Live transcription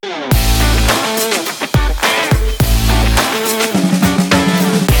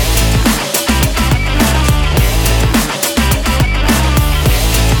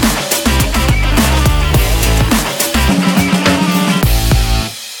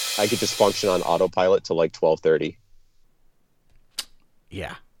I could just function on autopilot till like 12:30.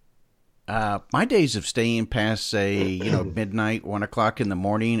 Yeah. My days of staying past, say, midnight, 1 o'clock in the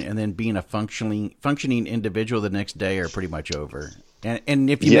morning, and then being a functioning individual the next day are pretty much over. And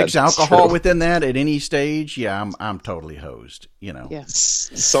if you mix alcohol within that at any stage, I'm totally hosed. Yeah.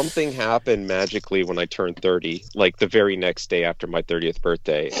 Something happened magically when I turned 30, like the very next day after my 30th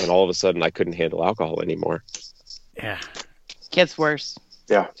birthday, and all of a sudden I couldn't handle alcohol anymore. Yeah. Gets worse.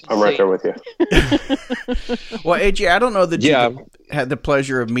 Yeah, I'm right there with you. Well, AJ, I don't know that you had the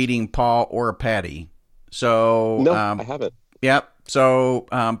pleasure of meeting Paul or Patty. So no, I haven't. Yep. So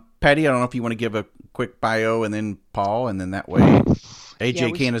Patty, I don't know if you want to give a quick bio, and then Paul, and then that way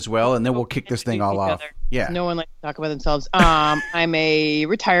AJ can as well, and then we'll kick this thing all off. Yeah. No one likes to talk about themselves. I'm a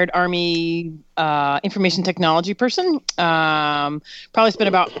retired Army information technology person. Probably spent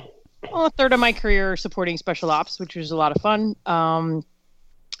about a third of my career supporting special ops, which was a lot of fun.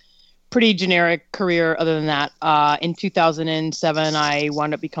 Pretty generic career other than that. In 2007, I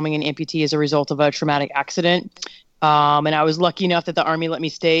wound up becoming an amputee as a result of a traumatic accident. And I was lucky enough that the Army let me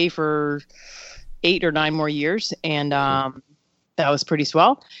stay for 8 or 9 more years. And that was pretty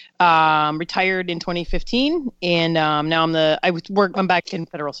swell. Retired in 2015. And now I'm back in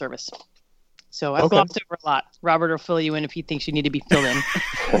federal service. So I've glossed over a lot. Robert will fill you in if he thinks you need to be filled in.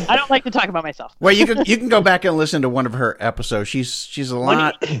 I don't like to talk about myself. Well, you can go back and listen to one of her episodes. She's a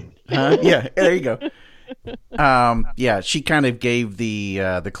lot. Yeah, there you go. Yeah, she kind of gave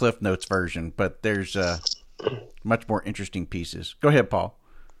the Cliff Notes version, but there's much more interesting pieces. Go ahead, Paul.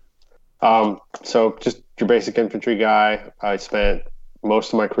 So just your basic infantry guy. I spent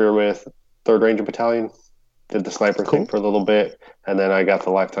most of my career with 3rd Ranger Battalion. Did the sniper thing for a little bit, and then I got the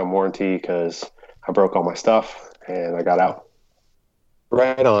lifetime warranty because I broke all my stuff and I got out.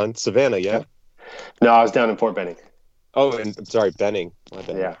 Right on. Savannah, yeah? No, I was down in Fort Benning. Oh, and I'm sorry, Benning.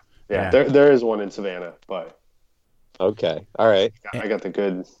 Yeah. There is one in Savannah, but okay, all right. I got the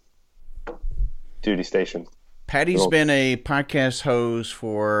good duty station. Patty's been a podcast host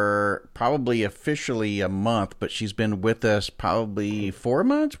for probably officially a month, but she's been with us probably 4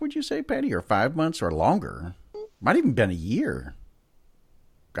 months, would you say, Patty, or 5 months or longer? Might even been a year.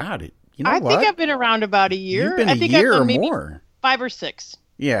 God, I think I've been around about a year. You've been a year or more. 5 or 6.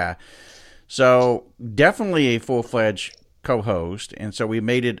 Yeah. So definitely a full-fledged co-host, and so we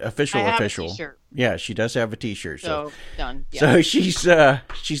made it official. A t-shirt. Yeah, she does have a t-shirt. So done. Yeah. So she's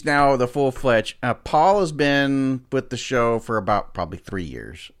now the full-fledged. Paul has been with the show for about probably 3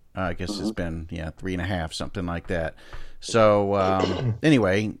 years. I guess it's been 3.5, something like that. So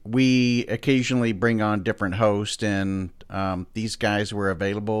anyway, we occasionally bring on different hosts, and these guys were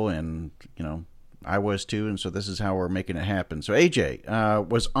available, and I was too, and so this is how we're making it happen. So AJ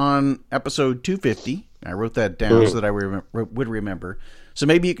was on episode 250. I wrote that down so that I would remember. So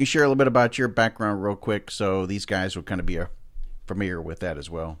maybe you can share a little bit about your background real quick, so these guys will kind of be familiar with that as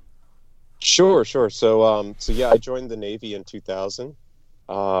well. Sure. So I joined the Navy in 2000.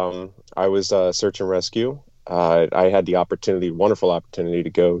 I was search and rescue. I had the wonderful opportunity to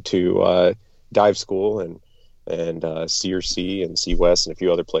go to dive school and CRC and Sea West and a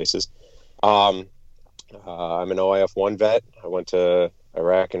few other places. I'm an OIF-1 vet. I went to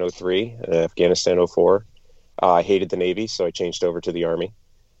Iraq in 03 and Afghanistan 04. I hated the Navy, so I changed over to the Army.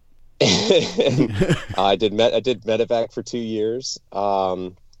 I did medevac for 2 years.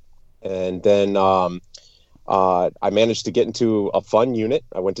 And then I managed to get into a fun unit.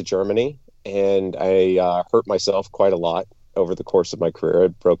 I went to Germany, and I hurt myself quite a lot over the course of my career.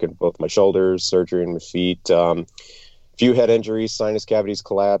 I'd broken both my shoulders, surgery in my feet, few head injuries, sinus cavities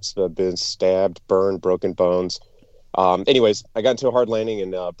collapsed, been stabbed, burned, broken bones. Anyways, I got into a hard landing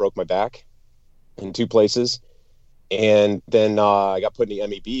and broke my back in 2 places. And then I got put in the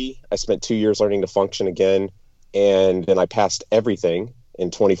MEB. I spent 2 years learning to function again. And then I passed everything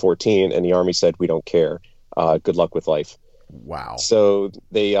in 2014, and the Army said, "We don't care. Good luck with life." Wow. So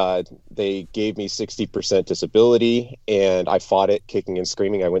they gave me 60% disability, and I fought it kicking and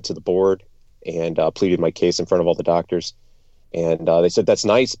screaming. I went to the board and pleaded my case in front of all the doctors. And they said, "That's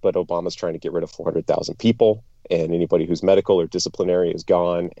nice, but Obama's trying to get rid of 400,000 people, and anybody who's medical or disciplinary is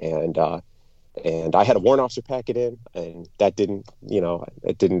gone." And I had a warrant officer pack it in, and that didn't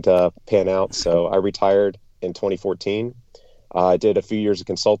pan out. So I retired in 2014. I did a few years of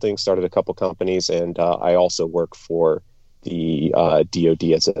consulting, started a couple companies, and I also work for the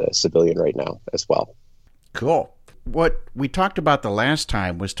DoD as a civilian right now as well. Cool. What we talked about the last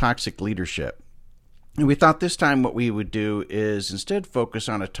time was toxic leadership. And we thought this time what we would do is instead focus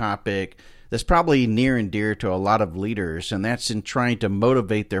on a topic that's probably near and dear to a lot of leaders, and that's in trying to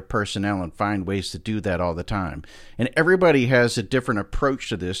motivate their personnel and find ways to do that all the time. And everybody has a different approach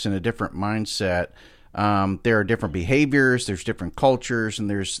to this and a different mindset. There are different behaviors, there's different cultures, and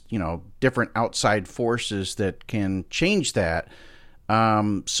there's, different outside forces that can change that.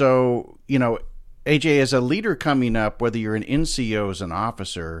 So, AJ, as a leader coming up, whether you're an NCO as an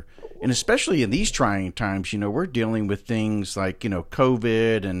officer, and especially in these trying times, we're dealing with things like,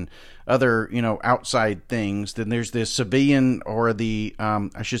 COVID and other, outside things. Then there's the civilian or the,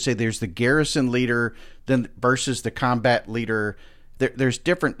 there's the garrison leader then versus the combat leader. There's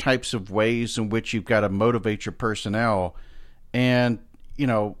different types of ways in which you've got to motivate your personnel. And,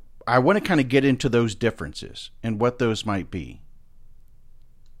 I want to kind of get into those differences and what those might be.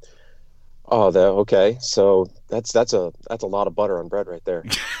 Oh, okay. So that's a lot of butter on bread right there.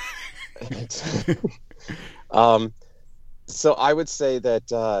 So I would say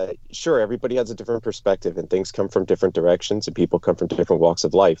that, sure, everybody has a different perspective and things come from different directions and people come from different walks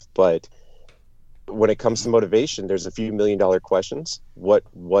of life. But when it comes to motivation, there's a few $1 million questions.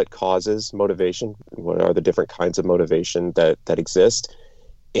 What causes motivation? What are the different kinds of motivation that exist?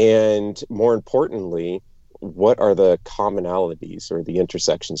 And more importantly, what are the commonalities or the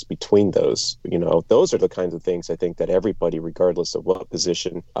intersections between those? Those are the kinds of things I think that everybody, regardless of what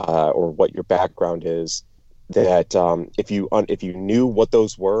position or what your background is, that if you knew what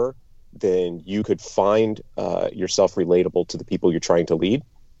those were, then you could find yourself relatable to the people you're trying to lead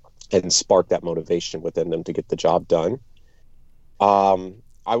and spark that motivation within them to get the job done.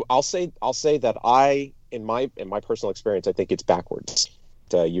 I'll say that in my personal experience, I think it's backwards.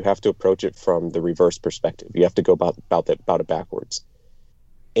 You have to approach it from the reverse perspective. You have to go about it backwards.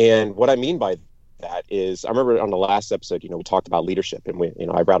 And what I mean by that is, I remember on the last episode, we talked about leadership,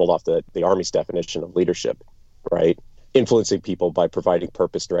 and I rattled off the Army's definition of leadership, right? Influencing people by providing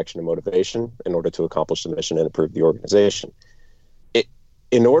purpose, direction, and motivation in order to accomplish the mission and improve the organization.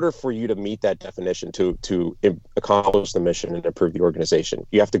 In order for you to meet that definition, to accomplish the mission and improve the organization,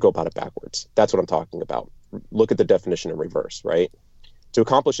 you have to go about it backwards. That's what I'm talking about. Look at the definition in reverse, right? To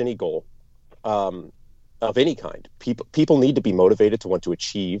accomplish any goal of any kind, people need to be motivated to want to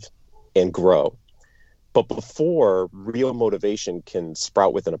achieve and grow. But before real motivation can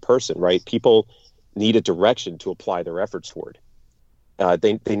sprout within a person, right, people need a direction to apply their efforts toward.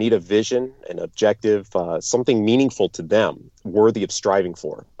 They need a vision, an objective, something meaningful to them, worthy of striving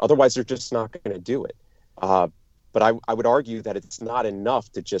for. Otherwise, they're just not going to do it. But I would argue that it's not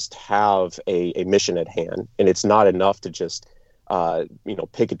enough to just have a mission at hand, and it's not enough to just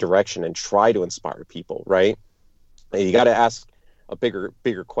pick a direction and try to inspire people, right? And you got to ask a bigger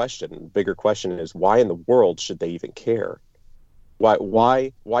question. The bigger question is, why in the world should they even care?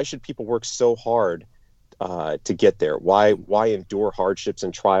 Why should people work so hard to get there? Why endure hardships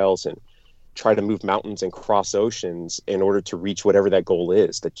and trials and try to move mountains and cross oceans in order to reach whatever that goal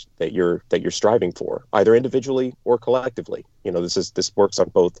is that you're striving for, either individually or collectively? This works on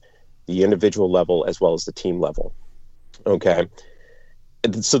both the individual level as well as the team level. Okay.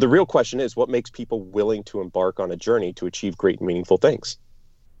 And so the real question is, what makes people willing to embark on a journey to achieve great and meaningful things?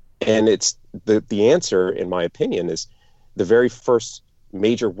 And it's the answer, in my opinion, is the very first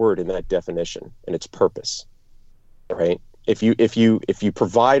major word in that definition, and it's purpose. Right? If you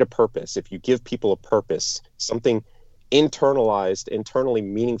provide a purpose, if you give people a purpose, something internally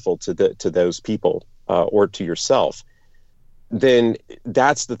meaningful to those people or to yourself, then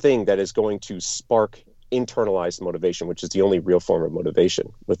that's the thing that is going to spark internalized motivation, which is the only real form of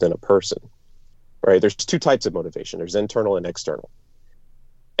motivation within a person, right? There's two types of motivation. There's internal and external.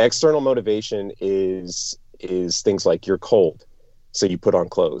 External motivation is things like you're cold, so you put on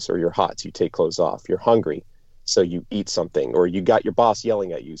clothes, or you're hot, so you take clothes off. You're hungry, so you eat something, or you got your boss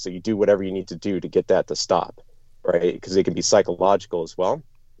yelling at you, so you do whatever you need to do to get that to stop, right? Because it can be psychological as well.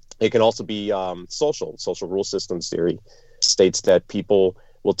 It can also be social rule systems theory states that people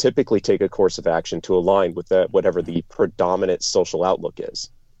will typically take a course of action to align with whatever the predominant social outlook is.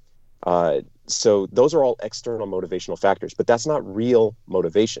 So those are all external motivational factors, but that's not real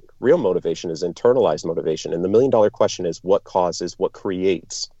motivation. Real motivation is internalized motivation. And the $1 million question is, what causes, what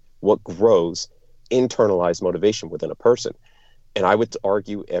creates, what grows internalized motivation within a person? And I would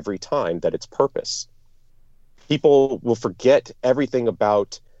argue every time that it's purpose. People will forget everything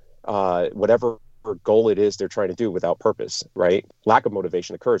about whatever goal it is they're trying to do without purpose, right? Lack of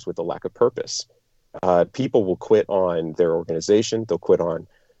motivation occurs with a lack of purpose. People will quit on their organization, they'll quit on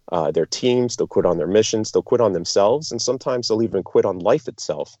their teams, they'll quit on their missions, they'll quit on themselves, and sometimes they'll even quit on life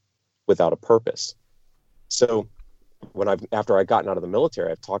itself without a purpose. So after I've gotten out of the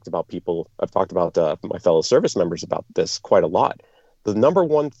military, I've talked about my fellow service members about this quite a lot. The number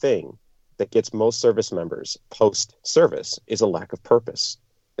one thing that gets most service members post-service is a lack of purpose.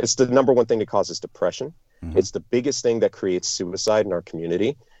 It's the number one thing that causes depression. Mm-hmm. It's the biggest thing that creates suicide in our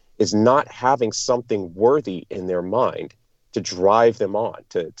community, is not having something worthy in their mind to drive them on,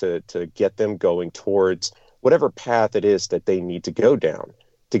 to get them going towards whatever path it is that they need to go down,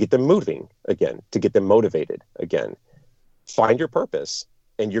 to get them moving again, to get them motivated again. Find your purpose,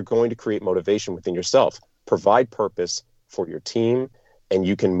 and you're going to create motivation within yourself. Provide purpose for your team, and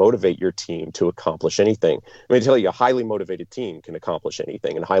you can motivate your team to accomplish anything. I mean, I tell you, a highly motivated team can accomplish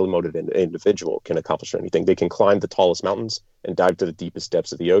anything, and a highly motivated individual can accomplish anything. They can climb the tallest mountains and dive to the deepest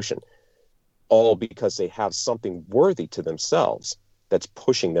depths of the ocean, all because they have something worthy to themselves that's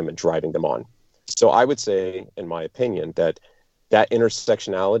pushing them and driving them on. So I would say, in my opinion, that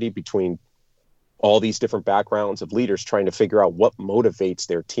intersectionality between all these different backgrounds of leaders trying to figure out what motivates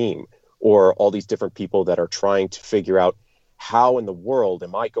their team, or all these different people that are trying to figure out how in the world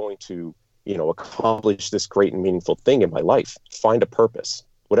am I going to, accomplish this great and meaningful thing in my life? Find a purpose,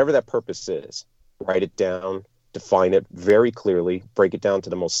 whatever that purpose is, write it down, define it very clearly, break it down to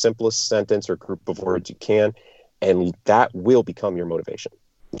the most simplest sentence or group of words you can, and that will become your motivation.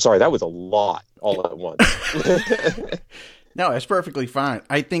 I'm sorry, that was a lot all at once. No, it's perfectly fine.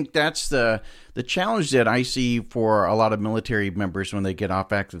 I think that's the challenge that I see for a lot of military members when they get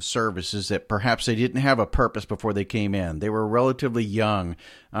off active service, is that perhaps they didn't have a purpose before they came in. They were relatively young.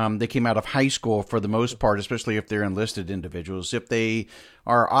 They came out of high school for the most part, especially if they're enlisted individuals. If they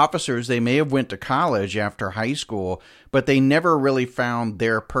are officers, they may have went to college after high school, but they never really found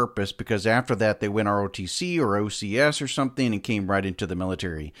their purpose, because after that they went ROTC or OCS or something and came right into the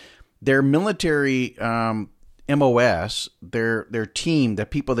military. Their military MOS, their team, the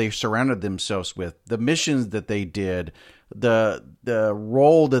people they surrounded themselves with, the missions that they did, the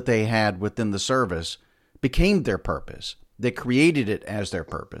role that they had within the service became their purpose. They created it as their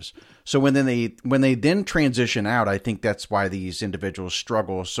purpose. So when they then transition out, I think that's why these individuals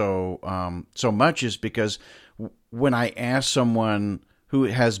struggle so much, is because when I ask someone who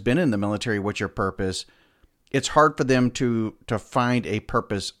has been in the military, what's your purpose, it's hard for them to find a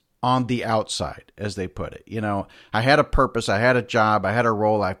purpose on the outside, as they put it. I had a purpose, I had a job, I had a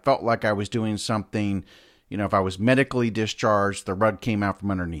role, I felt like I was doing something. If I was medically discharged, the rug came out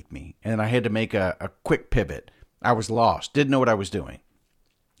from underneath me, and I had to make a quick pivot. I was lost, didn't know what I was doing.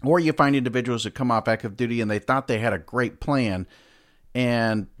 Or you find individuals that come off active duty and they thought they had a great plan,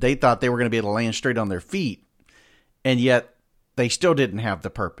 and they thought they were going to be able to land straight on their feet, and yet they still didn't have the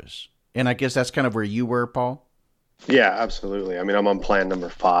purpose. And I guess that's kind of where you were, Paul? Yeah, absolutely. I mean, I'm on plan number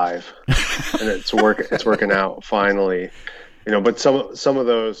 5, and it's working out finally. But some of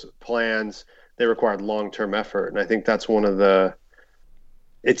those plans, they required long-term effort, and I think that's one of the.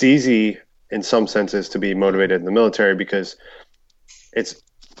 It's easy in some senses to be motivated in the military because it's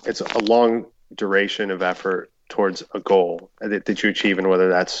a long duration of effort towards a goal that you achieve, and whether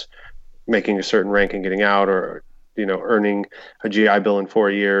that's making a certain rank and getting out, or earning a GI Bill in 4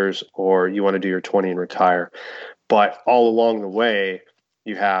 years, or you want to do your 20 and retire. But all along the way,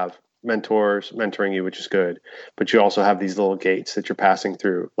 you have mentors mentoring you, which is good. But you also have these little gates that you're passing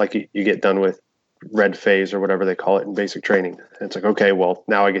through. Like you get done with red phase or whatever they call it in basic training. And it's like, okay, well,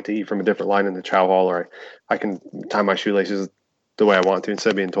 now I get to eat from a different line in the chow hall, or I can tie my shoelaces the way I want to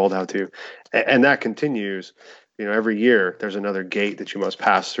instead of being told how to. And that continues. Every year there's another gate that you must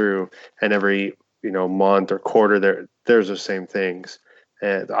pass through. And every, month or quarter, there's those same things.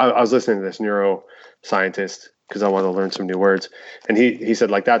 And I was listening to this neuroscientist, because I want to learn some new words. And he said,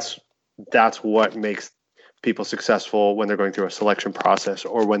 like, that's what makes people successful when they're going through a selection process,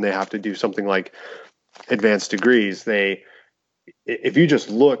 or when they have to do something like advanced degrees. If you just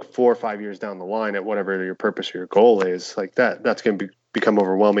look 4 or 5 years down the line at whatever your purpose or your goal is, like that's going to become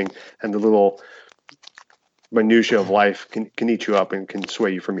overwhelming. And the little minutia of life can eat you up and can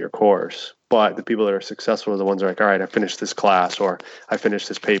sway you from your course. But the people that are successful are the ones that are like, all right, I finished this class, or I finished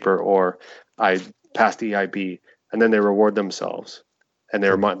this paper, or I passed EIB, and then they reward themselves, and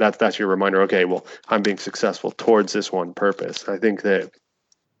that's your reminder. Okay, well, I'm being successful towards this one purpose. I think that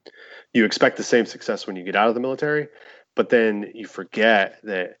you expect the same success when you get out of the military, but then you forget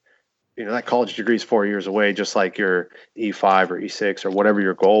that that college degree is 4 years away, just like your E5 or E6 or whatever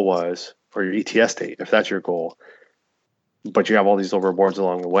your goal was, or your ETS date, if that's your goal. But you have all these little rewards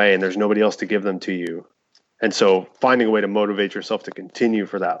along the way, and there's nobody else to give them to you. And so finding a way to motivate yourself to continue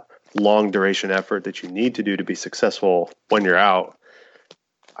for that long duration effort that you need to do to be successful when you're out,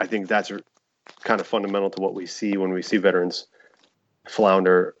 I think that's kind of fundamental to what we see when we see veterans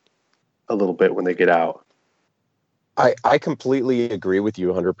flounder a little bit when they get out. I completely agree with you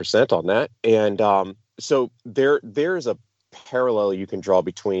 100% on that. And so there's a parallel you can draw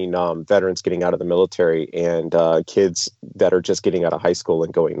between veterans getting out of the military and kids that are just getting out of high school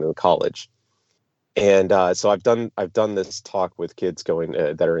and going to college. And so I've done this talk with kids going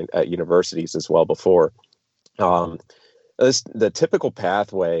that are at universities as well before. The typical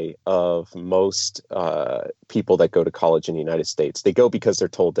pathway of most people that go to college in the United States, they go because they're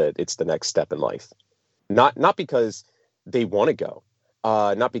told that it's the next step in life, not because they want to go,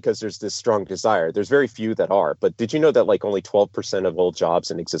 not because there's this strong desire. There's very few that are. But did you know that like only 12% of all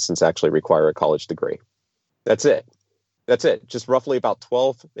jobs in existence actually require a college degree? That's it. Just roughly about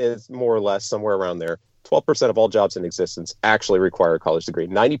 12 is more or less somewhere around there. 12% of all jobs in existence actually require a college degree.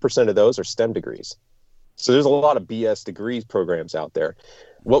 90% of those are STEM degrees. So there's a lot of BS degrees programs out there.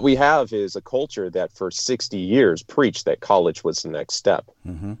 What we have is a culture that for 60 years preached that college was the next step.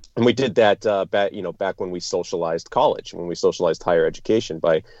 Mm-hmm. And we did that back when we socialized college, when we socialized higher education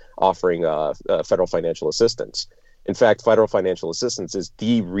by offering federal financial assistance. In fact, federal financial assistance is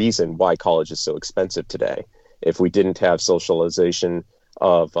the reason why college is so expensive today. If we didn't have socialization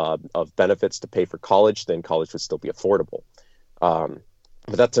of benefits to pay for college, then college would still be affordable.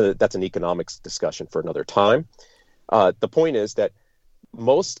 But that's an economics discussion for another time. The point is that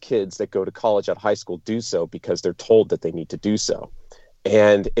most kids that go to college out of high school do so because they're told that they need to do so.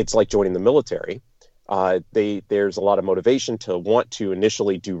 And it's like joining the military. There's a lot of motivation to want to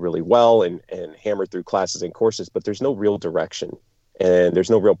initially do really well and hammer through classes and courses, but there's no real direction and there's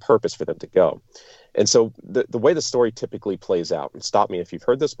no real purpose for them to go. And so the way the story typically plays out, and stop me if you've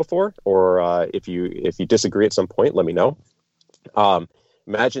heard this before, or if you disagree at some point, let me know.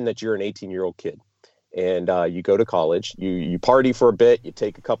 Imagine that you're an 18-year-old kid and you go to college, you party for a bit, you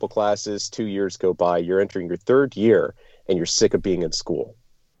take a couple classes, 2 years go by, you're entering your third year and you're sick of being in school.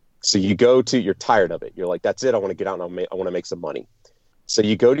 So you're tired of it. You're like, that's it. I want to get out and I want to make some money. So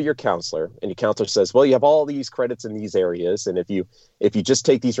you go to your counselor and your counselor says, well, you have all these credits in these areas. And if you just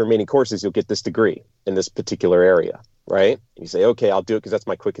take these remaining courses, you'll get this degree in this particular area. Right. And you say, okay, I'll do it because that's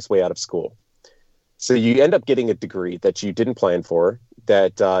my quickest way out of school. So you end up getting a degree that you didn't plan for,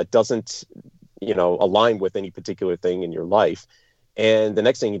 that doesn't, align with any particular thing in your life. And the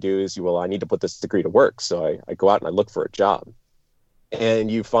next thing you do is I need to put this degree to work. So I go out and I look for a job.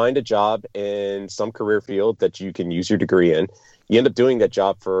 And you find a job in some career field that you can use your degree in. You end up doing that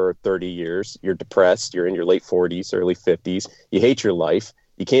job for 30 years. You're depressed. You're in your late 40s, early 50s. You hate your life.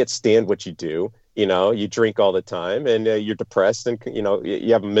 You can't stand what you do. You drink all the time and you're depressed and,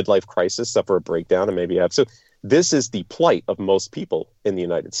 you have a midlife crisis, suffer a breakdown, and maybe you have. So this is the plight of most people in the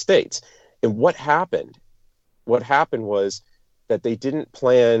United States. And what happened? What happened was that they didn't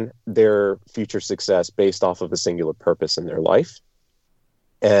plan their future success based off of a singular purpose in their life.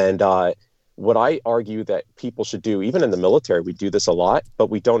 And what I argue that people should do, even in the military, we do this a lot, but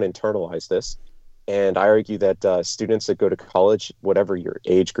we don't internalize this. And I argue that students that go to college, whatever your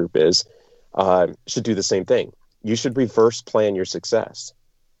age group is, should do the same thing. You should reverse plan your success.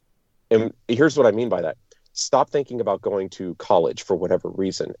 And here's what I mean by that. Stop thinking about going to college for whatever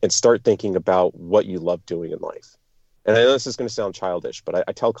reason and start thinking about what you love doing in life. And I know this is going to sound childish, but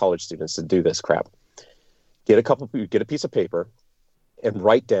I tell college students to do this crap. Get a piece of paper and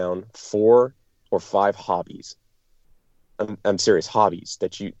write down 4 or 5 hobbies. I'm serious, hobbies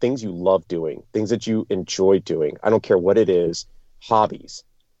things you love doing, things that you enjoy doing. I don't care what it is, hobbies,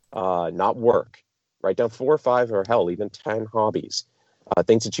 not work. Write down 4 or 5 or hell, even 10 hobbies,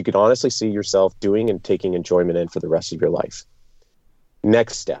 things that you could honestly see yourself doing and taking enjoyment in for the rest of your life.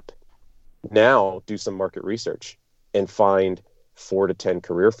 Next step, now do some market research and find 4 to 10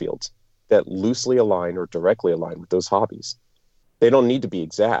 career fields that loosely align or directly align with those hobbies. They don't need to be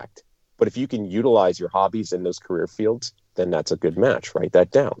exact, but if you can utilize your hobbies in those career fields, then that's a good match. Write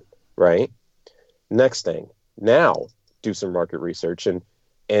that down, right? Next thing, now do some market research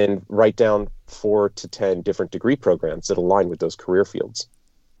and write down 4 to 10 different degree programs that align with those career fields.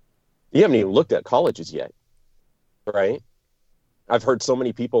 You haven't even looked at colleges yet, right? I've heard so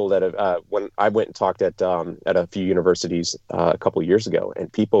many people that have, when I went and talked at a few universities a couple of years ago,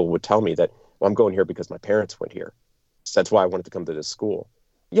 and people would tell me that, well, I'm going here because my parents went here. So that's why I wanted to come to this school.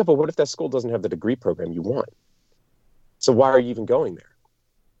 Yeah, but what if that school doesn't have the degree program you want? So why are you even going there?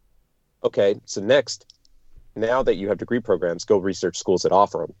 Okay, so next, now that you have degree programs, go research schools that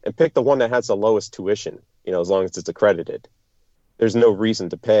offer them and pick the one that has the lowest tuition, as long as it's accredited. There's no reason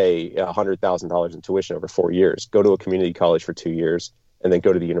to pay $100,000 in tuition over 4 years. Go to a community college for 2 years and then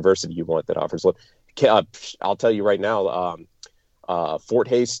go to the university you want that offers. I'll tell you right now, Fort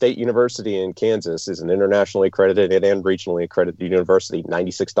Hays State University in Kansas is an internationally accredited and regionally accredited university,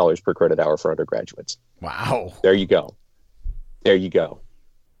 $96 per credit hour for undergraduates. Wow. There you go.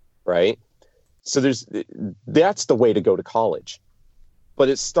 Right? So that's the way to go to college. But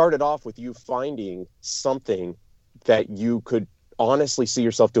it started off with you finding something that you could honestly see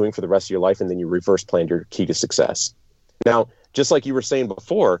yourself doing for the rest of your life, and then you reverse planned your key to success. Now, just like you were saying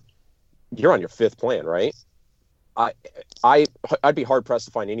before, you're on your fifth plan, right? I'd be hard pressed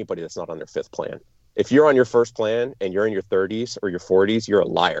to find anybody that's not on their fifth plan. If you're on your first plan and you're in your 30s or your 40s, you're a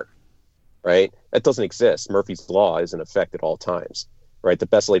liar, right? That doesn't exist. Murphy's Law is in effect at all times, right? The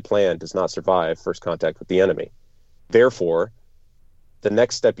best laid plan does not survive first contact with the enemy. Therefore, the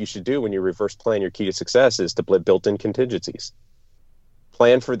next step you should do when you reverse plan your key to success is to build in contingencies.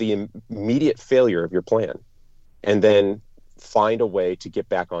 Plan for the immediate failure of your plan, and then find a way to get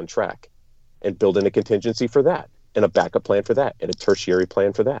back on track and build in a contingency for that, and a backup plan for that, and a tertiary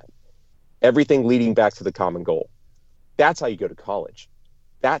plan for that. Everything leading back to the common goal. That's how you go to college.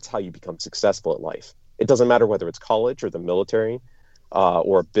 That's how you become successful at life. It doesn't matter whether it's college or the military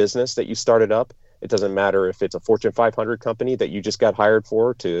or a business that you started up. It doesn't matter if it's a Fortune 500 company that you just got hired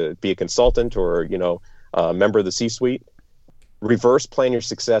for to be a consultant or, a member of the C-suite. Reverse plan your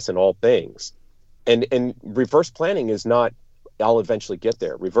success in all things. And reverse planning is not, I'll eventually get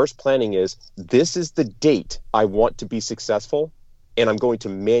there. Reverse planning is, this is the date I want to be successful, and I'm going to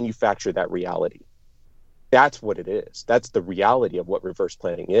manufacture that reality. That's what it is. That's the reality of what reverse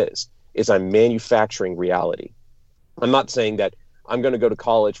planning is I'm manufacturing reality. I'm not saying that I'm going to go to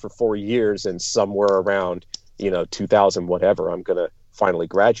college for 4 years and somewhere around, 2000, whatever, I'm going to finally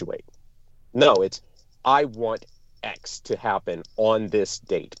graduate. No, it's, I want X to happen on this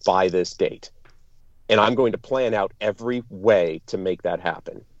date, by this date. And I'm going to plan out every way to make that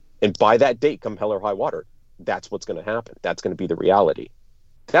happen. And by that date, come hell or high water, that's what's going to happen. That's going to be the reality.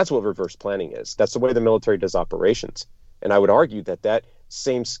 That's what reverse planning is. That's the way the military does operations. And I would argue that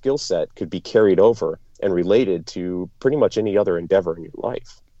same skill set could be carried over and related to pretty much any other endeavor in your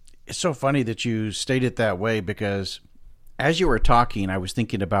life. It's so funny that you state it that way, because as you were talking, I was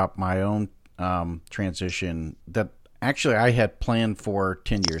thinking about my own transition that actually I had planned for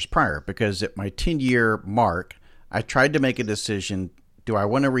 10 years prior, because at my 10-year mark, I tried to make a decision. Do I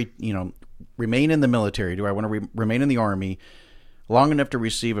want to remain in the military? Do I want to remain in the Army long enough to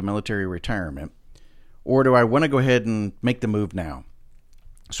receive a military retirement? Or do I want to go ahead and make the move now?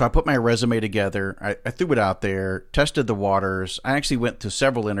 So I put my resume together. I threw it out there, tested the waters. I actually went to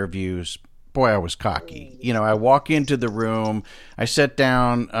several interviews. Boy, I was cocky. I walk into the room. I sat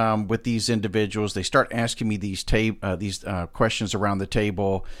down with these individuals. They start asking me these questions around the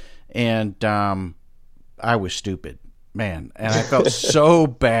table, and I was stupid, man. And I felt so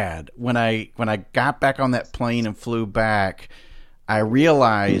bad when I got back on that plane and flew back. I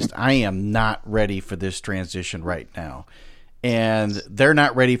realized I am not ready for this transition right now, and they're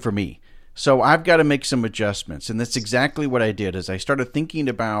not ready for me. So I've got to make some adjustments, and that's exactly what I did. Is I started thinking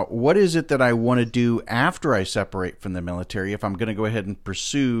about, what is it that I want to do after I separate from the military, if I'm going to go ahead and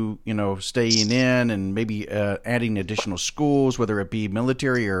pursue, staying in and maybe adding additional schools, whether it be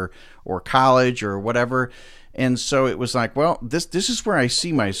military or college or whatever. And so it was like, well, this is where I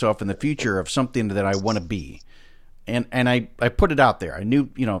see myself in the future of something that I want to be. And I put it out there. I knew,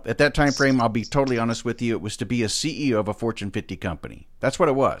 at that time frame, I'll be totally honest with you, it was to be a CEO of a Fortune 50 company. That's what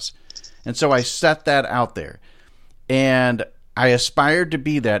it was. And so I set that out there. And I aspired to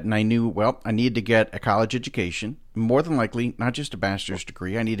be that, and I knew, well, I needed to get a college education. More than likely, not just a bachelor's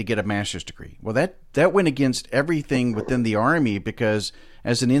degree, I need to get a master's degree. Well, that went against everything within the Army, because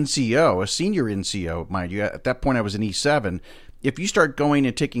as an NCO, a senior NCO, mind you, at that point I was an E7, if you start going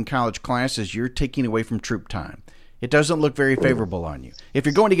and taking college classes, you're taking away from troop time. It doesn't look very favorable on you. If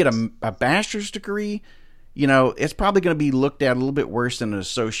you're going to get a bachelor's degree, it's probably going to be looked at a little bit worse than an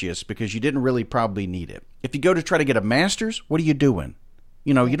associate's, because you didn't really probably need it. If you go to try to get a master's, what are you doing?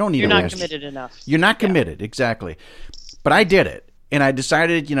 You don't need a master's. You're not committed enough. You're not committed, exactly. But I did it, and I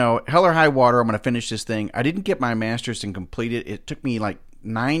decided, hell or high water, I'm going to finish this thing. I didn't get my master's and complete it. It took me like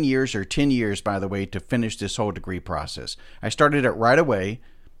 9 years or 10 years, by the way, to finish this whole degree process. I started it right away,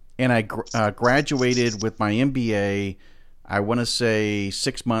 and I graduated with my MBA, I want to say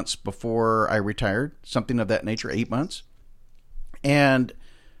 6 months before I retired, something of that nature, 8 months. And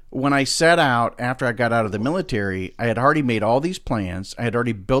when I set out, after I got out of the military, I had already made all these plans. I had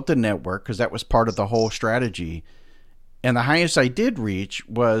already built a network, because that was part of the whole strategy. And the highest I did reach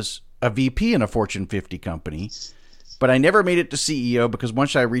was a VP in a Fortune 50 company. But I never made it to CEO, because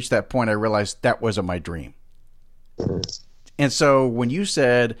once I reached that point, I realized that wasn't my dream. And so when you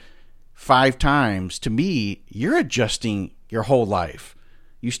said 5 times, to me, you're adjusting your whole life.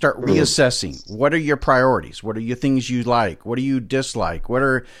 You start reassessing. What are your priorities? What are your things you like? What do you dislike? What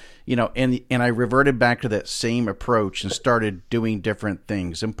are, and I reverted back to that same approach and started doing different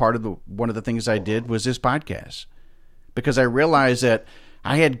things. And one of the things I did was this podcast, because I realized that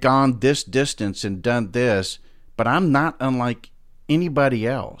I had gone this distance and done this, but I'm not unlike anybody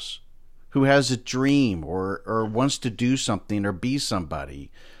else who has a dream or wants to do something or be somebody.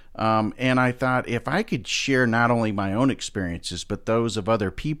 And I thought, if I could share not only my own experiences, but those of other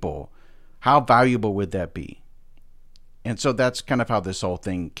people, how valuable would that be? And so that's kind of how this whole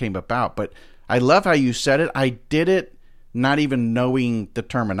thing came about. But I love how you said it. I did it not even knowing the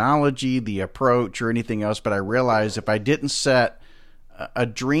terminology, the approach, or anything else. But I realized if I didn't set a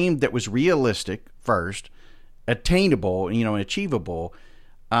dream that was realistic first, attainable, and achievable,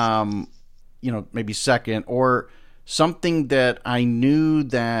 maybe second, or something that I knew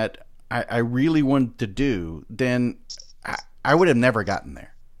that I really wanted to do, then I would have never gotten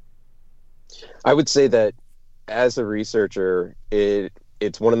there. I would say that as a researcher,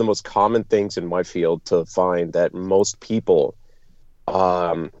 it's one of the most common things in my field to find that most people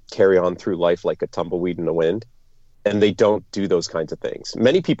carry on through life like a tumbleweed in the wind, and they don't do those kinds of things.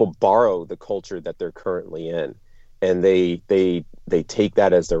 Many people borrow the culture that they're currently in, and they take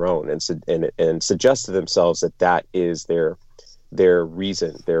that as their own and suggest to themselves that is their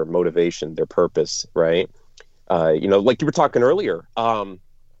reason, their motivation, their purpose, right? Like you were talking earlier,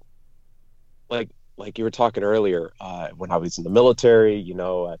 like you were talking earlier, when I was in the military,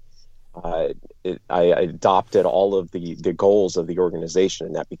 I adopted all of the goals of the organization,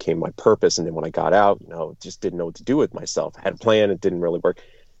 and that became my purpose. And then when I got out, just didn't know what to do with myself. I had a plan, it didn't really work.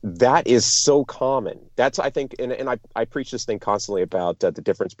 That is so common. That's, I think, and I preach this thing constantly about the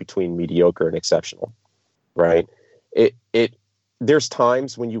difference between mediocre and exceptional, right? There's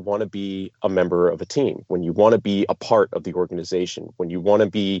times when you want to be a member of a team, when you want to be a part of the organization, when you want to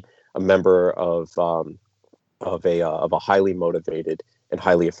be a member of a highly motivated and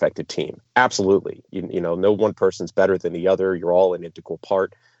highly effective team. Absolutely. No one person's better than the other. You're all an integral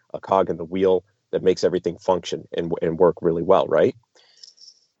part, a cog in the wheel that makes everything function and work really well, right?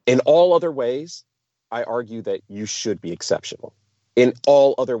 In all other ways, I argue that you should be exceptional. In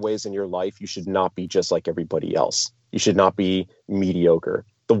all other ways in your life, you should not be just like everybody else. You should not be mediocre.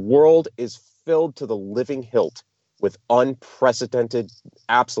 The world is filled to the living hilt with unprecedented,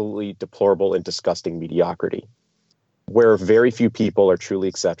 absolutely deplorable and disgusting mediocrity, where very few people are truly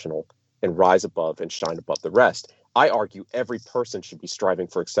exceptional and rise above and shine above the rest. I argue every person should be striving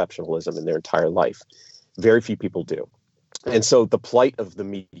for exceptionalism in their entire life. Very few people do. And so the plight of the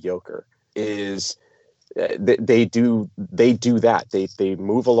mediocre is they do that. They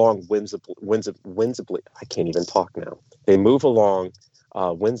move along whimsically. I can't even talk now. They move along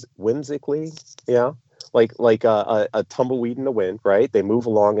whimsically, yeah, like a tumbleweed in the wind, right? They move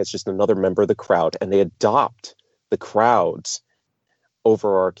along as just another member of the crowd, and they adopt the crowd's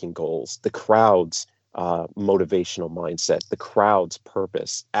overarching goals, the crowd's motivational mindset, the crowd's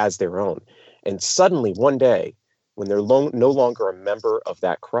purpose as their own. And suddenly one day, when they're no longer a member of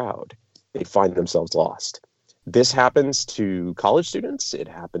that crowd, they find themselves lost. This happens to college students. It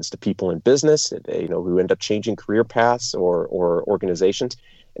happens to people in business, who end up changing career paths or organizations.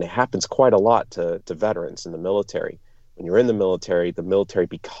 And it happens quite a lot to veterans in the military. When you're in the military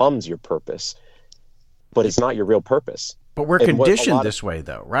becomes your purpose, but it's not your real purpose. But we're conditioned this way,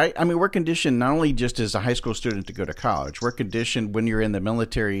 though, right? I mean, we're conditioned not only just as a high school student to go to college. We're conditioned when you're in the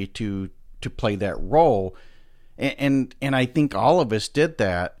military to play that role. And I think all of us did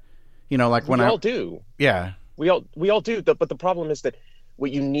that, like when we all do. Yeah. We all do. But the problem is that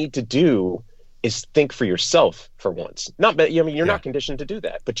what you need to do is think for yourself for once. You're not conditioned to do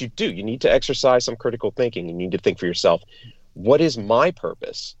that, but you do. You need to exercise some critical thinking. You need to think for yourself. What is my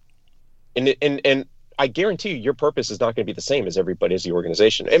purpose? And I guarantee you, your purpose is not going to be the same as everybody's the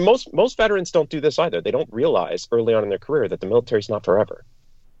organization. And most veterans don't do this either. They don't realize early on in their career that the military is not forever.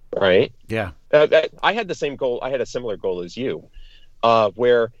 Right? Yeah. I had the same goal. I had a similar goal as you,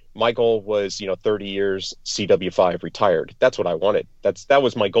 where my goal was, 30 years CW5 retired. That's what I wanted. That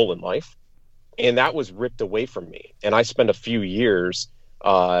was my goal in life. And that was ripped away from me. And I spent a few years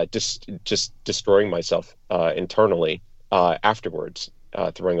just destroying myself internally afterwards,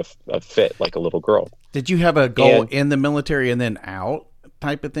 throwing a fit like a little girl. Did you have a goal in the military and then out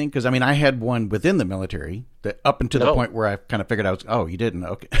type of thing? Because, I had one within the military that up until the point where I kind of figured out, oh, you didn't?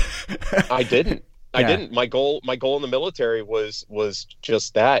 Okay. I didn't. I didn't. My goal in the military was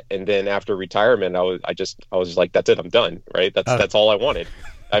just that. And then after retirement, I was like, that's it. I'm done. Right. That's all I wanted.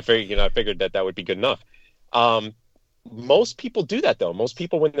 I figured that would be good enough. Most people do that, though. Most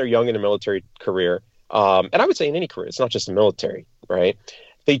people, when they're young in a military career, and I would say in any career, it's not just the military, right?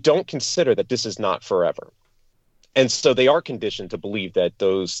 they don't consider that this is not forever. And so they are conditioned to believe that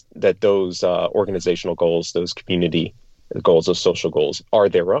those organizational goals, those community goals, those social goals are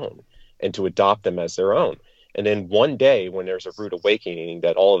their own, and to adopt them as their own. And then one day when there's a rude awakening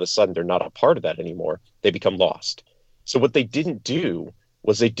that all of a sudden they're not a part of that anymore, they become lost. So what they didn't do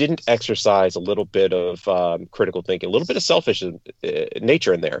was they didn't exercise a little bit of critical thinking, a little bit of selfish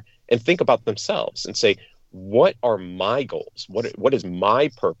nature in there, and think about themselves and say, what are my goals? What is my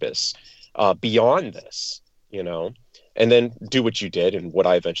purpose beyond this? And then do what you did and what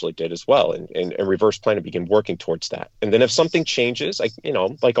I eventually did as well, and reverse plan and begin working towards that. And then if something changes,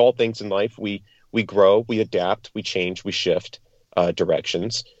 like all things in life, we grow, we adapt, we change, we shift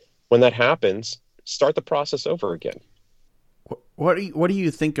directions. When that happens, start the process over again. What do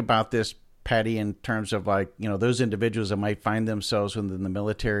you think about this, Patty, in terms of those individuals that might find themselves within the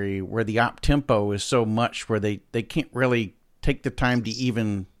military where the op tempo is so much where they can't really take the time to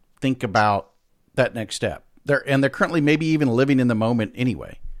even think about that next step? They're currently maybe even living in the moment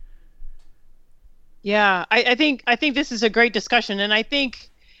anyway. Yeah, I think this is a great discussion, and I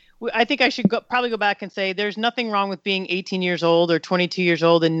think I should probably go back and say there's nothing wrong with being 18 years old or 22 years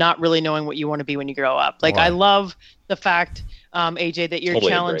old and not really knowing what you want to be when you grow up. Like, wow. I love the fact, AJ, that you're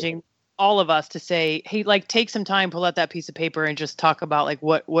totally challenging all of us to say, hey, take some time, pull out that piece of paper, and just talk about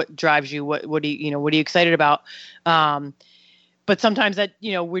what drives you, what are you excited about. But sometimes that,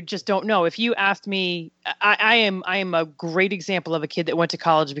 we just don't know. If you asked me, I am a great example of a kid that went to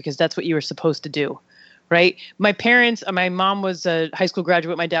college because that's what you were supposed to do, right? My parents, my mom was a high school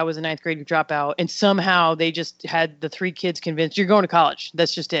graduate. My dad was a ninth grade dropout. And somehow they just had the three kids convinced, you're going to college.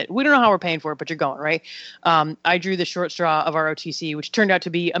 That's just it. We don't know how we're paying for it, but you're going, right? I drew the short straw of ROTC, which turned out to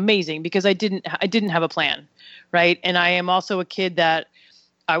be amazing because I didn't have a plan, right? And I am also a kid that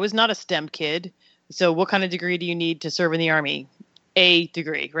I was not a STEM kid. So what kind of degree do you need to serve in the Army? A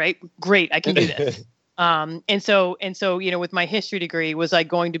degree, right? Great, I can do this. And so, with my history degree, was I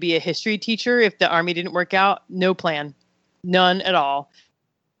going to be a history teacher if the Army didn't work out? No plan, none at all.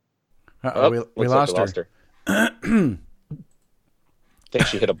 We lost her. I think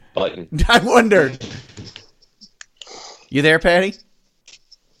she hit a button. I wondered. You there, Patty?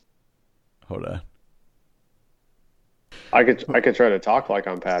 Hold on. I could try to talk like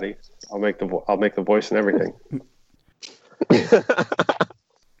I'm Patty. I'll make the voice and everything.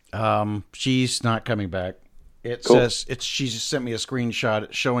 She's not coming back. It cool. says she just sent me a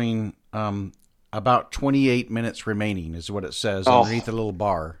screenshot showing about 28 minutes remaining is what it says underneath the little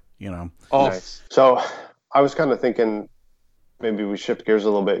bar, Oh, nice. So I was kind of thinking maybe we shift gears a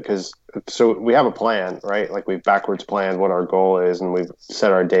little bit because we have a plan, right? Like we've backwards planned what our goal is and we've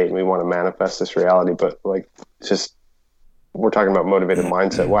set our date and we want to manifest this reality, but we're talking about motivated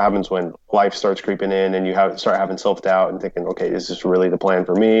mindset. What happens when life starts creeping in and you start having self-doubt and thinking, okay, is this really the plan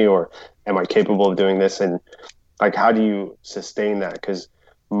for me? Or am I capable of doing this? And how do you sustain that? Because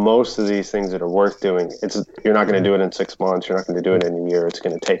most of these things that are worth doing, you're not going to do it in 6 months. You're not going to do it in a year. It's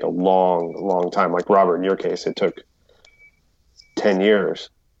going to take a long, long time. Like Robert, in your case, it took 10 years.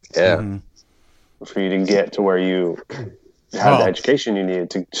 Yeah. For you to get to where you had the education you needed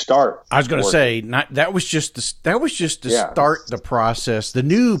to start. I was going to say, that was just to start the process, the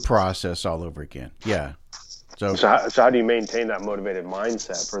new process all over again. Yeah. So how do you maintain that motivated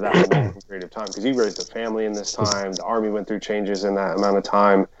mindset for that long period of time? Because you raised a family in this time. The Army went through changes in that amount of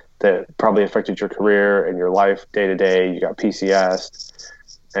time that probably affected your career and your life day to day. You got PCS,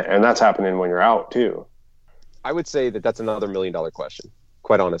 and that's happening when you're out too. I would say that that's another $1 million question,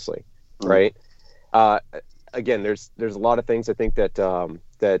 quite honestly, right? Again, there's a lot of things I think that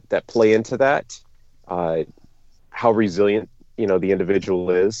that play into that. How resilient the individual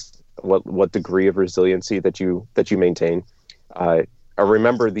is, what degree of resiliency that you maintain. I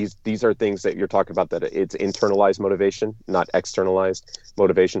remember these are things that you're talking about, that it's internalized motivation, not externalized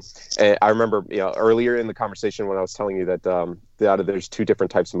motivation. And I remember earlier in the conversation when I was telling you that there's two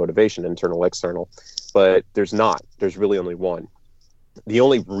different types of motivation, internal, external, but there's not. There's really only one. The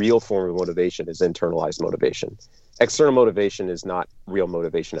only real form of motivation is internalized motivation. External motivation is not real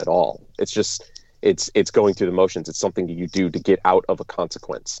motivation at all. It's just it's going through the motions. It's something that you do to get out of a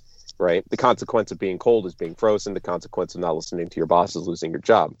consequence, right? The consequence of being cold is being frozen. The consequence of not listening to your boss is losing your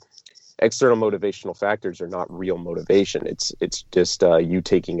job. External motivational factors are not real motivation. It's just you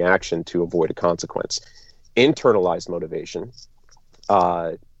taking action to avoid a consequence. Internalized motivation,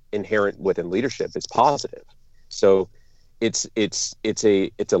 inherent within leadership, is positive. So it's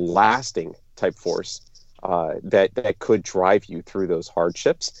a lasting type force that could drive you through those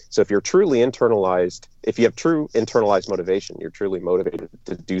hardships. So if you're truly internalized, if you have true internalized motivation, you're truly motivated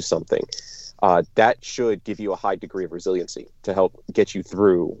to do something. that should give you a high degree of resiliency to help get you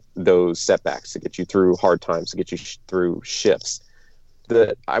through those setbacks, to get you through hard times, to get you through shifts.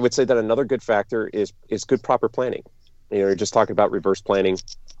 I would say that another good factor is good proper planning. You're just talking about reverse planning,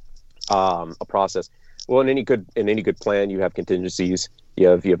 a process. Well, in any good plan, you have contingencies, you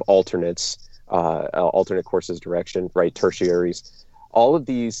have alternates, alternate courses of direction, right? Tertiaries. All of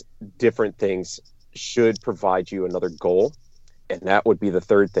these different things should provide you another goal. And that would be the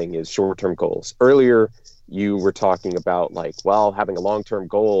third thing, is short-term goals. Earlier, you were talking about having a long-term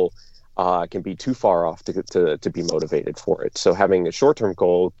goal can be too far off to be motivated for it. So having a short-term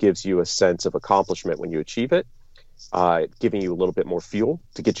goal gives you a sense of accomplishment when you achieve it, giving you a little bit more fuel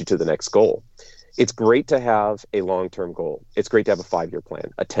to get you to the next goal. It's great to have a long-term goal. It's great to have a 5-year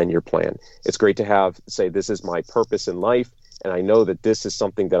plan, a 10-year plan. It's great to say, this is my purpose in life, and I know that this is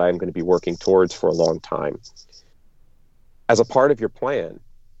something that I'm going to be working towards for a long time. As a part of your plan,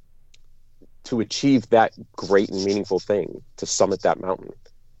 to achieve that great and meaningful thing, to summit that mountain,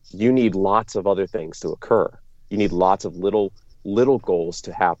 you need lots of other things to occur. You need lots of little goals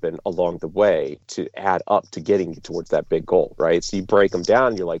to happen along the way to add up to getting you towards that big goal, right? So you break them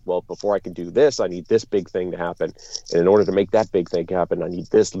down. You're like, well, before I can do this, I need this big thing to happen. And in order to make that big thing happen, I need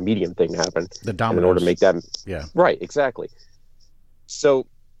this medium thing to happen. The dominoes. And in order to make that, yeah, right, exactly. So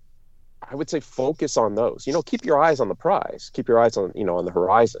I would say focus on those. Keep your eyes on the prize. Keep your eyes on, on the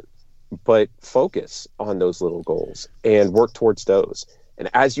horizon. But focus on those little goals and work towards those. And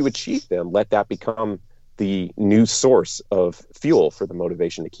as you achieve them, let that become the new source of fuel for the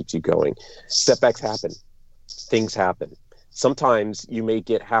motivation that keeps you going. Setbacks happen. Things happen. Sometimes you may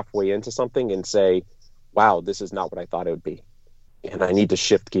get halfway into something and say, wow, this is not what I thought it would be. And I need to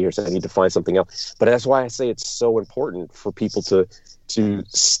shift gears. I need to find something else. But that's why I say it's so important for people to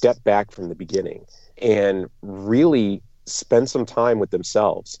step back from the beginning and really spend some time with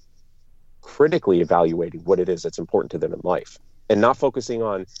themselves, critically evaluating what it is that's important to them in life, and not focusing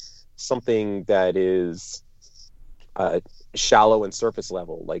on something that is shallow and surface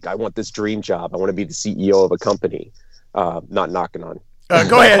level. Like, I want this dream job. I want to be the CEO of a company. Not knocking on.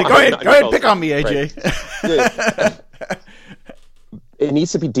 Go ahead. Pick on me, AJ. Right. It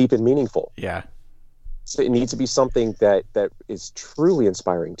needs to be deep and meaningful. Yeah. So it needs to be something that is truly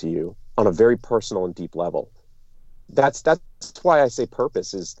inspiring to you on a very personal and deep level. That's why I say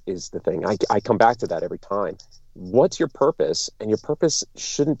purpose is the thing. I come back to that every time. What's your purpose? And your purpose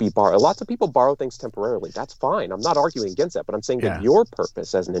shouldn't be borrowed. Lots of people borrow things temporarily. That's fine. I'm not arguing against that, but I'm saying that your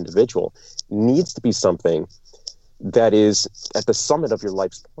purpose as an individual needs to be something that is at the summit of your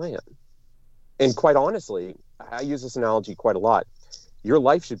life's plan. And quite honestly, I use this analogy quite a lot. Your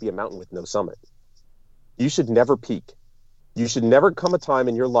life should be a mountain with no summit. You should never peak. You should never come a time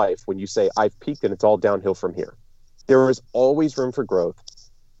in your life when you say, I've peaked and it's all downhill from here. There is always room for growth.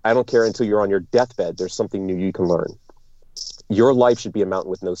 I don't care until you're on your deathbed. There's something new you can learn. Your life should be a mountain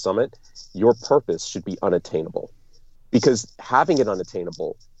with no summit. Your purpose should be unattainable, because having it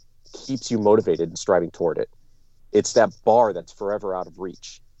unattainable keeps you motivated and striving toward it. It's that bar that's forever out of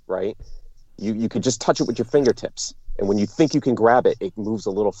reach, right? You could just touch it with your fingertips. And when you think you can grab it, it moves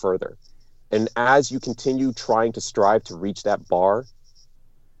a little further. And as you continue trying to strive to reach that bar,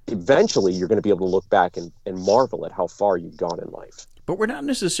 eventually you're going to be able to look back and marvel at how far you've gone in life. But we're not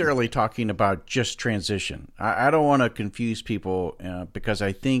necessarily talking about just transition. I don't want to confuse people because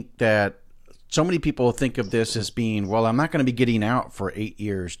I think that so many people think of this as being, well, I'm not going to be getting out for 8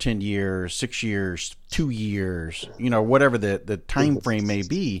 years, 10 years, 6 years, 2 years, whatever the time frame may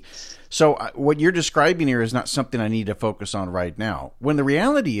be. So what you're describing here is not something I need to focus on right now. When the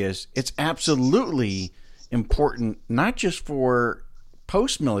reality is, it's absolutely important, not just for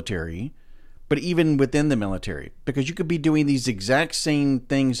post-military, but even within the military, because you could be doing these exact same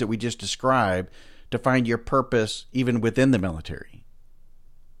things that we just described to find your purpose even within the military.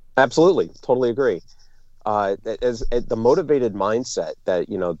 Absolutely. Totally agree. As the motivated mindset that,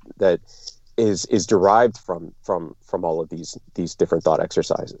 that is derived from all of these different thought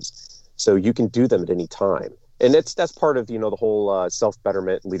exercises. So you can do them at any time. And that's part of, the whole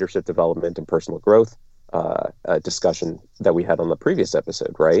self-betterment, leadership development, and personal growth discussion that we had on the previous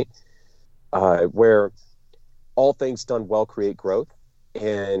episode, right? Where all things done well create growth,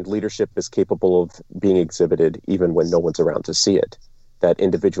 and leadership is capable of being exhibited even when no one's around to see it. That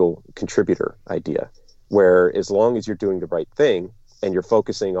individual contributor idea, where as long as you're doing the right thing and you're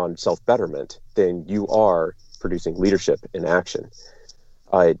focusing on self-betterment, then you are producing leadership in action.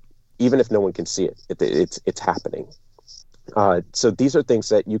 Even if no one can see it, it's happening. So these are things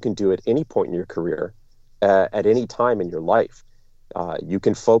that you can do at any point in your career, at any time in your life. You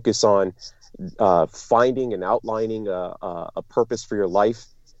can focus on finding and outlining a purpose for your life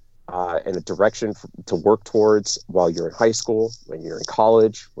and a direction to work towards while you're in high school, when you're in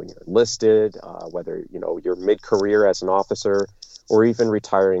college, when you're enlisted, whether you're mid-career as an officer, or even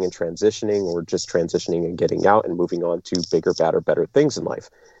retiring and transitioning, or just transitioning and getting out and moving on to bigger, better things in life.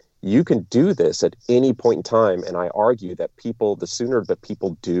 You can do this at any point in time, and I argue that the sooner that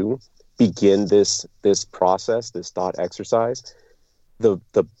people do begin this process, this thought exercise, the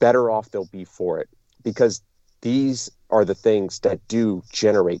better off they'll be for it, because these are the things that do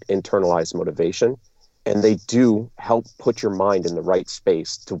generate internalized motivation, and they do help put your mind in the right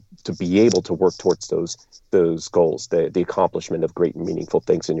space to be able to work towards those goals, the accomplishment of great and meaningful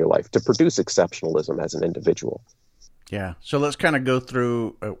things in your life, to produce exceptionalism as an individual. Yeah. So let's kind of go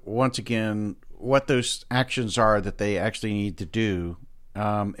through once again what those actions are that they actually need to do.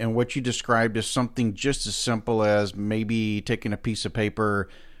 And what you described as something just as simple as maybe taking a piece of paper,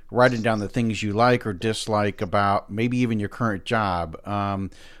 writing down the things you like or dislike about maybe even your current job,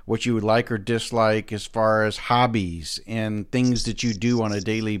 what you would like or dislike as far as hobbies and things that you do on a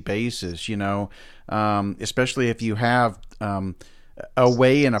daily basis, especially if you have a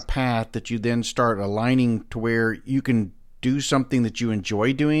way and a path that you then start aligning to where you can do something that you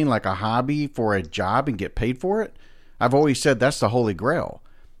enjoy doing, like a hobby, for a job and get paid for it. I've always said that's the Holy Grail,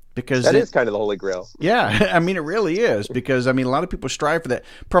 because that is kind of the Holy Grail. Yeah, I mean, it really is, because a lot of people strive for that,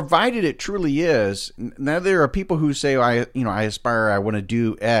 provided it truly is. Now, there are people who say, I want to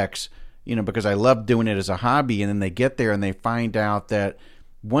do X, because I love doing it as a hobby, and then they get there and they find out that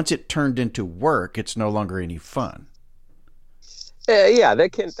once it turned into work, it's no longer any fun. Yeah,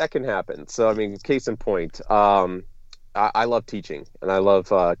 that can happen. So, case in point, I love teaching, and I love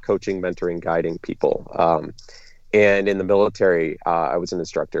coaching, mentoring, guiding people. And in the military, I was an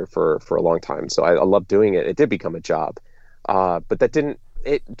instructor for a long time, so I love doing it. It did become a job, but that didn't.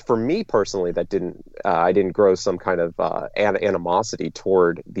 For me personally, that didn't. I didn't grow some kind of animosity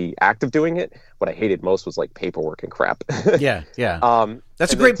toward the act of doing it. What I hated most was like paperwork and crap. Yeah.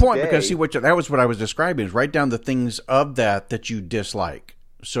 That's a great point, because that was what I was describing. Is write down the things of that you dislike.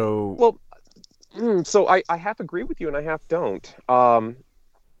 So so I half agree with you and I half don't.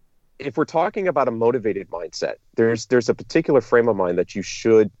 If we're talking about a motivated mindset, there's a particular frame of mind that you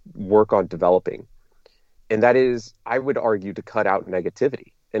should work on developing. And that is, I would argue, to cut out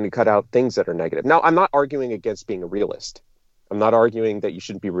negativity and to cut out things that are negative. Now, I'm not arguing against being a realist. I'm not arguing that you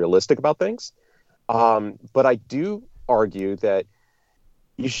shouldn't be realistic about things. But I do argue that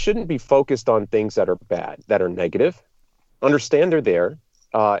you shouldn't be focused on things that are bad, that are negative. Understand they're there,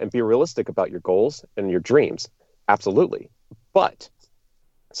 and be realistic about your goals and your dreams. Absolutely. But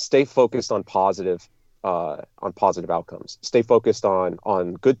stay focused on positive outcomes. Stay focused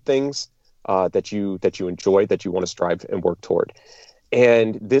on good things that you enjoy, that you want to strive and work toward.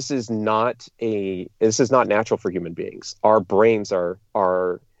 And this is not natural for human beings. Our brains are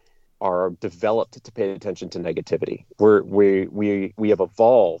developed to pay attention to negativity. We have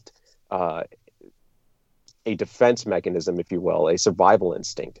evolved a defense mechanism, if you will, a survival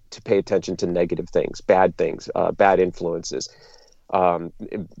instinct to pay attention to negative things, bad influences. A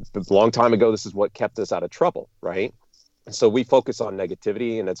long time ago, this is what kept us out of trouble, right? So we focus on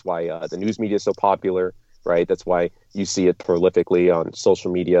negativity, and that's why the news media is so popular, right? That's why you see it prolifically on social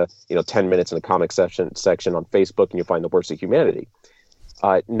media. 10 minutes in the comment section on Facebook, and you find the worst of humanity.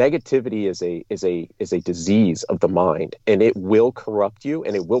 Negativity is a disease of the mind, and it will corrupt you,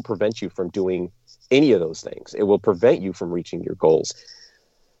 and it will prevent you from doing any of those things. It will prevent you from reaching your goals.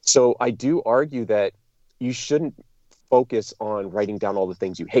 So I do argue that you shouldn't focus on writing down all the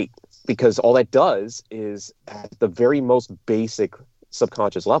things you hate, because all that does is, at the very most basic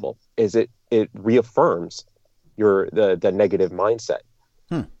subconscious level, is it reaffirms the negative mindset.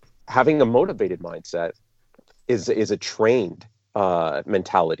 Having a motivated mindset is a trained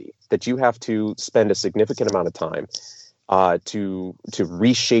mentality that you have to spend a significant amount of time to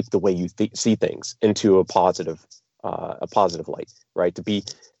reshape the way you see things into a positive light, right? To be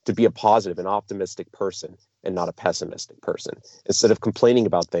a positive and optimistic person, and not a pessimistic person. Instead of complaining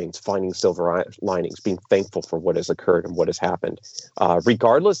about things, finding silver linings, being thankful for what has occurred and what has happened,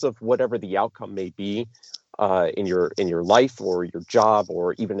 regardless of whatever the outcome may be in your life or your job,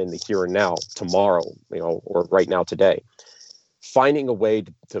 or even in the here and now, tomorrow, or right now, today. Finding a way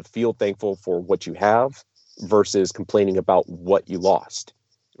to feel thankful for what you have versus complaining about what you lost,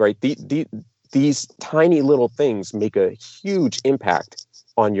 right? These tiny little things make a huge impact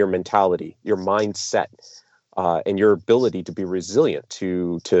on your mentality, your mindset, and your ability to be resilient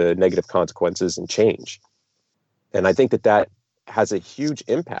to negative consequences and change. And I think that has a huge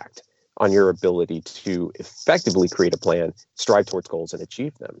impact on your ability to effectively create a plan, strive towards goals, and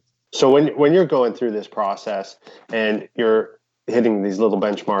achieve them. So when you're going through this process and you're hitting these little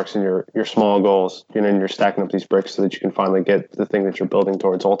benchmarks and your small goals, and you're stacking up these bricks so that you can finally get the thing that you're building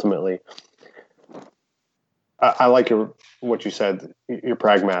towards ultimately. I like what you said. You're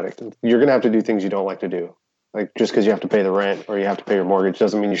pragmatic. You're going to have to do things you don't like to do. Like, just because you have to pay the rent or you have to pay your mortgage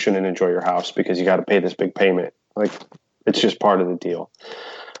doesn't mean you shouldn't enjoy your house because you got to pay this big payment. Like, it's just part of the deal.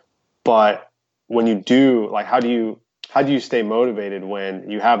 But when you do, like, how do you stay motivated when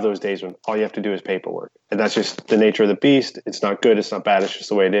you have those days when all you have to do is paperwork? And that's just the nature of the beast. It's not good. It's not bad. It's just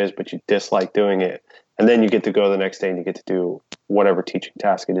the way it is, but you dislike doing it. And then you get to go the next day and you get to do whatever teaching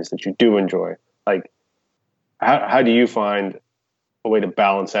task it is that you do enjoy. Like, how do you find a way to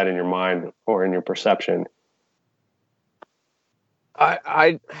balance that in your mind or in your perception?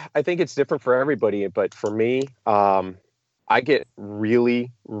 I think it's different for everybody, but for me, I get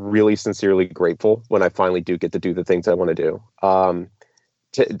really, really sincerely grateful when I finally do get to do the things I want to do.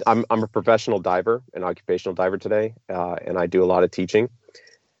 I'm a professional diver, an occupational diver today, and I do a lot of teaching.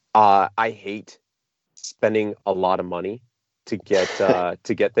 I hate spending a lot of money to get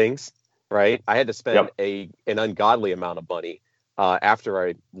things, right? I had to spend an ungodly amount of money after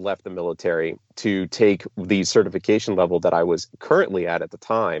I left the military to take the certification level that I was currently at the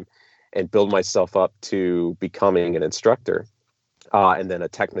time and build myself up to becoming an instructor, and then a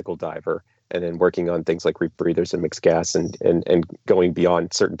technical diver, and then working on things like rebreathers and mixed gas and going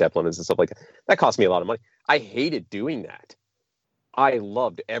beyond certain depth limits and stuff like that. That cost me a lot of money. I hated doing that. I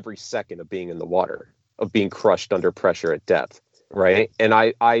loved every second of being in the water, of being crushed under pressure at depth, right? And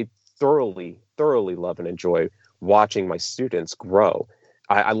I thoroughly love and enjoy watching my students grow.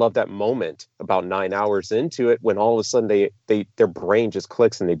 I love that moment about 9 hours into it when all of a sudden their brain just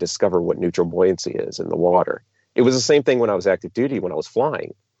clicks and they discover what neutral buoyancy is in the water. It was the same thing when I was active duty, when I was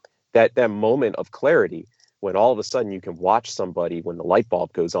flying. That moment of clarity when all of a sudden you can watch somebody when the light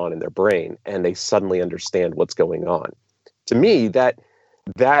bulb goes on in their brain and they suddenly understand what's going on. To me, that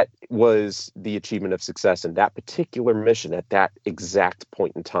was the achievement of success in that particular mission at that exact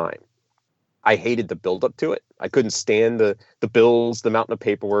point in time. I hated the build up to it. I couldn't stand the bills, the mountain of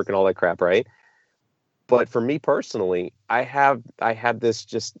paperwork and all that crap, right? But for me personally, I have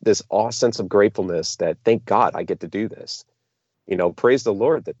this awe sense of gratefulness that thank God I get to do this. Praise the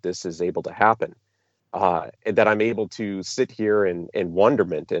Lord that this is able to happen. And that I'm able to sit here in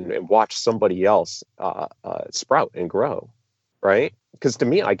wonderment and watch somebody else sprout and grow, right? Because to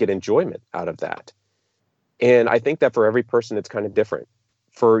me, I get enjoyment out of that. And I think that for every person, it's kind of different.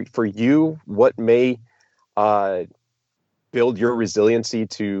 For you, what may build your resiliency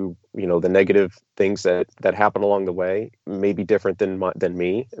to the negative things that happen along the way may be different than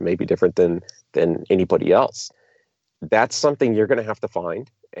me, may be different than anybody else. That's something you're going to have to find,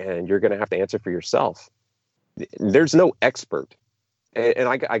 and you're going to have to answer for yourself. There's no expert, and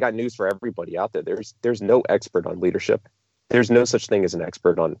I got news for everybody out there. There's no expert on leadership. There's no such thing as an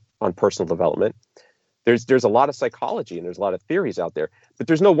expert on personal development. There's a lot of psychology and there's a lot of theories out there, but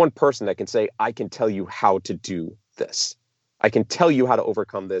there's no one person that can say, I can tell you how to do this. I can tell you how to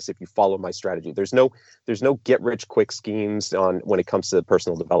overcome this if you follow my strategy. There's no get rich quick schemes when it comes to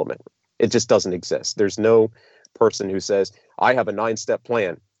personal development. It just doesn't exist. There's no person who says, I have a 9-step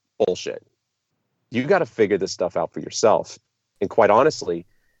plan. Bullshit. You got to figure this stuff out for yourself. And quite honestly,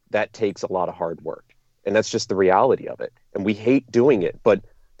 that takes a lot of hard work. And that's just the reality of it. And we hate doing it, but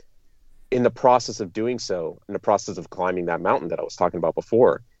in the process of doing so, in the process of climbing that mountain that I was talking about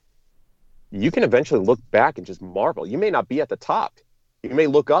before, you can eventually look back and just marvel. You may not be at the top. You may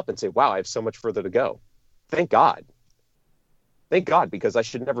look up and say, wow, I have so much further to go. Thank God. Thank God, because I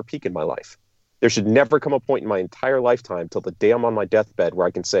should never peak in my life. There should never come a point in my entire lifetime till the day I'm on my deathbed where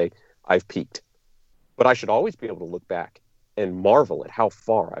I can say, I've peaked. But I should always be able to look back and marvel at how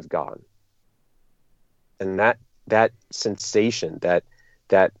far I've gone. And that sensation, that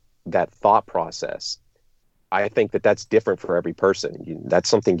thought process, I think that's different for every person. That's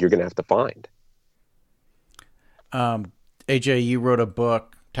something you're going to have to find. AJ, you wrote a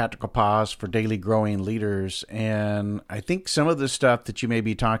book, Tactical Pause for Daily Growing Leaders, and I think some of the stuff that you may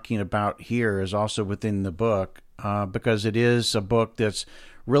be talking about here is also within the book, because it is a book that's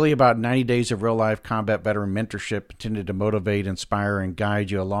really about 90 days of real-life combat veteran mentorship intended to motivate, inspire, and guide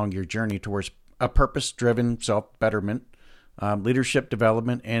you along your journey towards a purpose-driven self-betterment, leadership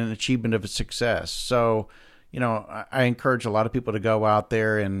development, and achievement of success. So, I encourage a lot of people to go out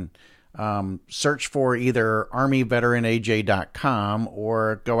there and search for either ArmyVeteranAJ.com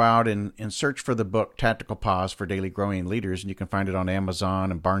or go out and search for the book Tactical Pause for Daily Growing Leaders, and you can find it on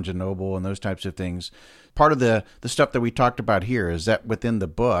Amazon and Barnes & Noble and those types of things. Part of the stuff that we talked about here is that within the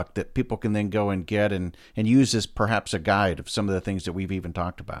book that people can then go and get and use as perhaps a guide of some of the things that we've even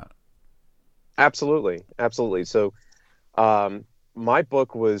talked about. Absolutely. So My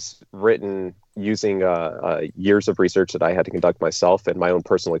book was written using years of research that I had to conduct myself and my own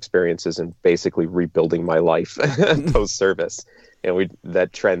personal experiences and basically rebuilding my life post service. And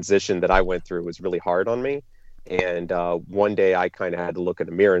that transition that I went through was really hard on me. And one day I kind of had to look in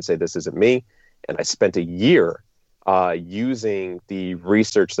the mirror and say, this isn't me. And I spent a year using the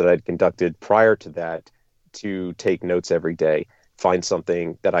research that I'd conducted prior to that to take notes every day, find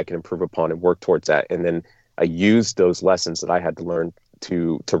something that I can improve upon and work towards that. And then I used those lessons that I had to learn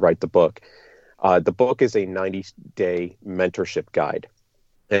to write the book. The book is a 90-day mentorship guide,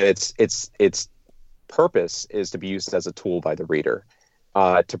 and its purpose is to be used as a tool by the reader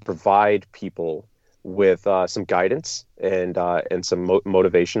to provide people with some guidance and some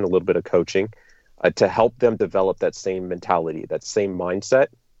motivation, a little bit of coaching, to help them develop that same mentality, that same mindset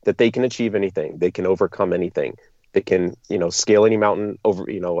that they can achieve anything, they can overcome anything, they can scale any mountain,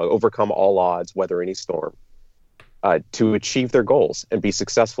 overcome all odds, weather any storm, to achieve their goals and be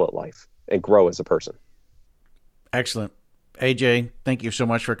successful at life and grow as a person. Excellent. AJ, thank you so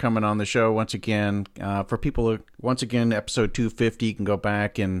much for coming on the show once again. For people, once again, episode 250, you can go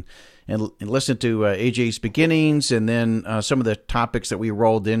back and listen to AJ's beginnings and then some of the topics that we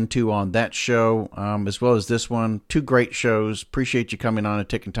rolled into on that show, as well as this one. 2 great shows. Appreciate you coming on and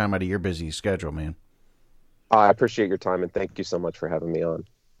taking time out of your busy schedule, man. I appreciate your time, and thank you so much for having me on.